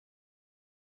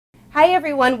Hi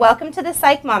everyone, welcome to the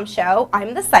Psych Mom Show.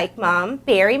 I'm the Psych Mom,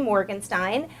 Barrie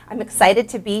Morganstein. I'm excited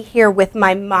to be here with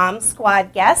my Mom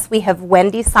Squad guests. We have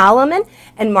Wendy Solomon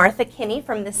and Martha Kinney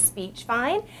from the Speech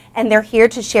Vine, and they're here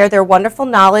to share their wonderful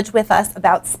knowledge with us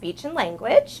about speech and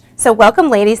language. So welcome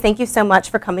ladies, thank you so much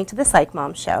for coming to the Psych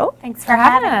Mom Show. Thanks for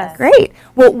having us. Great.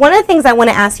 Well, one of the things I want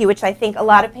to ask you, which I think a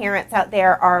lot of parents out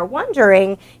there are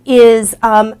wondering, is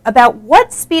about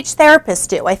what speech therapists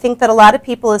do. I think that a lot of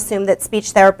people assume that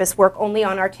speech therapists work only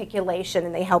on articulation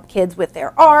and they help kids with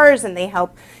their R's and they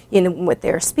help with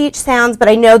their speech sounds, but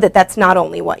I know that that's not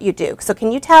only what you do. So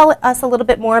can you tell us a little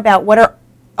bit more about what are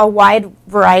a wide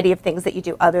variety of things that you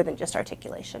do other than just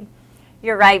articulation?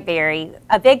 You're right, Barrie.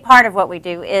 A big part of what we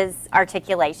do is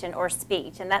articulation or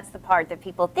speech, and that's the part that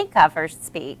people think of as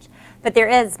speech. But there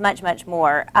is much, much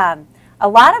more. A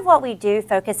lot of what we do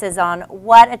focuses on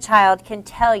what a child can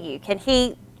tell you. Can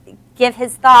he give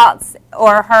his thoughts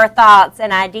or her thoughts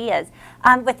and ideas?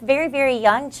 With very, very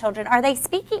young children, are they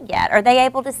speaking yet? Are they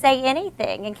able to say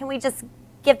anything? And can we just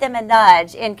give them a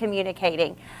nudge in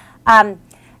communicating?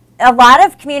 A lot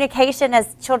of communication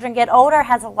as children get older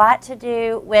has a lot to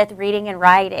do with reading and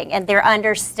writing and their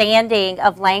understanding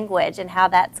of language and how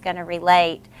that's going to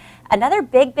relate. Another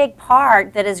big, big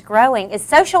part that is growing is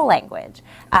social language.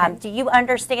 Do you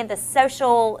understand the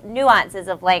social nuances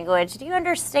of language? Do you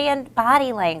understand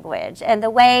body language and the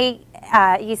way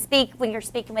you speak when you're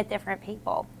speaking with different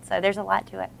people? So there's a lot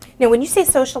to it. Now, when you say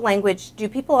social language, do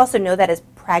people also know that as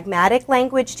pragmatic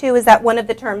language too? Is that one of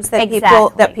the terms that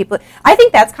people? I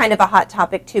think that's kind of a hot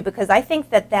topic too, because I think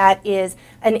that that is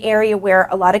an area where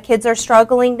a lot of kids are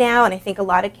struggling now, and I think a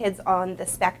lot of kids on the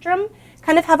spectrum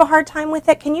kind of have a hard time with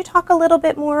it. Can you talk a little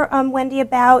bit more, Wendy,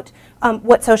 about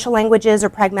what social language is or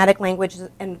pragmatic language,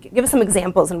 and give us some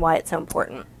examples and why it's so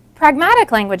important?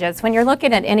 Pragmatic languages, when you're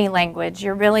looking at any language,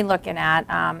 you're really looking at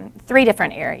three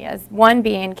different areas. One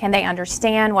being, can they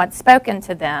understand what's spoken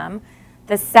to them?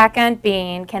 The second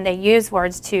being, can they use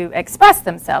words to express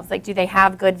themselves? Like, do they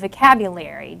have good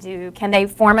vocabulary? Can they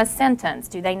form a sentence?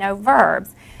 Do they know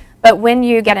verbs? But when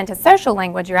you get into social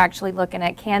language, you're actually looking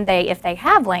at, can they, if they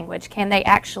have language, can they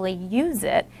actually use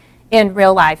it in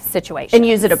real life situations? And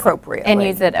use it appropriately. And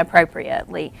use it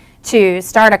appropriately to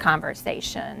start a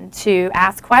conversation, to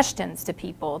ask questions to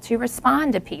people, to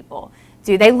respond to people.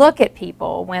 Do they look at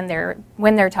people when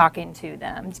they're talking to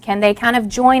them? Can they kind of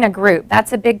join a group?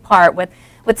 That's a big part with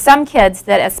some kids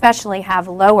that especially have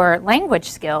lower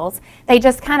language skills. They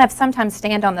just kind of sometimes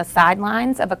stand on the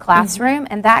sidelines of a classroom,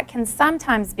 and that can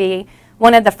sometimes be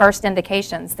one of the first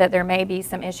indications that there may be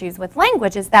some issues with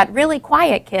language, is that really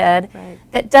quiet kid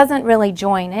that doesn't really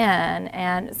join in.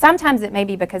 And sometimes it may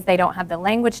be because they don't have the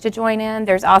language to join in.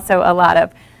 There's also a lot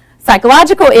of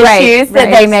psychological issues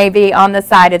that they may be on the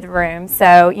side of the room.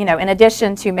 So, you know, in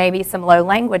addition to maybe some low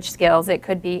language skills, it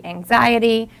could be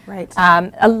anxiety,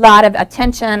 a lot of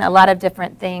attention, a lot of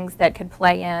different things that could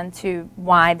play into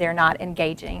why they're not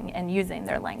engaging and using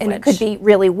their language. And it could be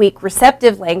really weak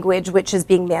receptive language, which is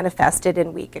being manifested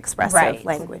in weak expressive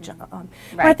language.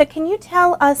 Martha, can you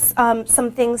tell us some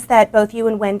things that both you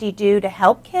and Wendy do to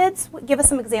help kids? Give us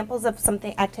some examples of some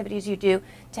activities you do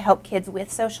to help kids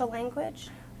with social language.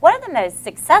 One of the most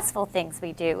successful things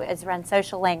we do is run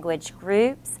social language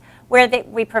groups where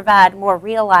we provide more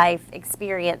real-life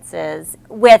experiences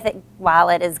with it while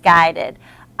it is guided.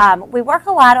 We work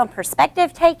a lot on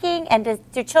perspective taking and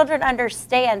do children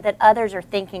understand that others are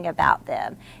thinking about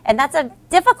them. And that's a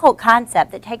difficult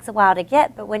concept that takes a while to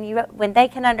get, but when they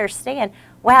can understand,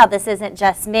 wow, this isn't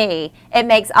just me, it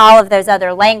makes all of those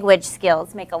other language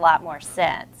skills make a lot more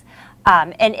sense.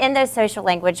 And in those social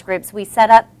language groups, we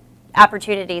set up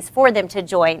opportunities for them to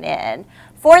join in,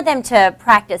 for them to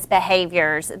practice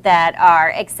behaviors that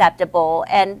are acceptable,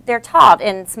 and they're taught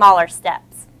in smaller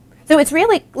steps. So it's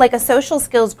really like a social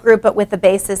skills group, but with a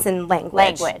basis in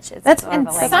language. And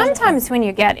sometimes when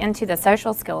you get into the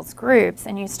social skills groups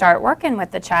and you start working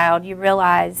with the child, you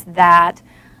realize that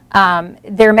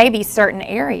there may be certain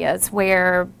areas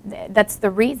where that's the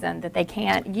reason that they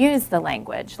can't use the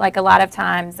language. Like a lot of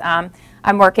times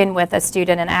I'm working with a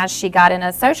student, and as she got in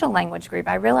a social language group,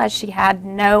 I realized she had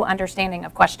no understanding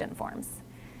of question forms.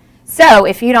 So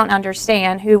if you don't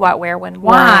understand who, what, where, when,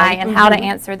 why, and how to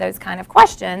answer those kind of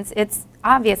questions, it's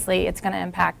obviously it's going to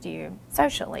impact you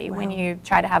socially when you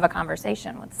try to have a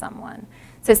conversation with someone.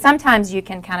 So sometimes you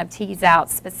can kind of tease out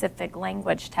specific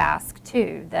language tasks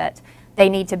too that they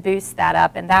need to boost that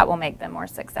up, and that will make them more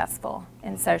successful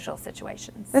in social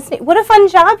situations. That's neat. What a fun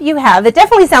job you have. It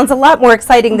definitely sounds a lot more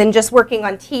exciting than just working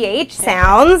on TH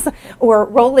sounds or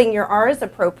rolling your R's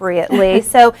appropriately.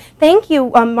 So thank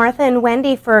you, Martha and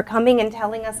Wendy, for coming and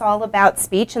telling us all about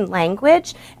speech and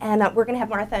language. And we're going to have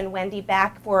Martha and Wendy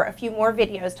back for a few more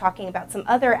videos talking about some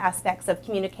other aspects of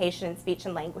communication and speech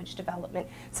and language development.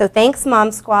 So thanks,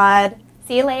 Mom Squad.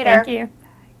 See you later. Thank you.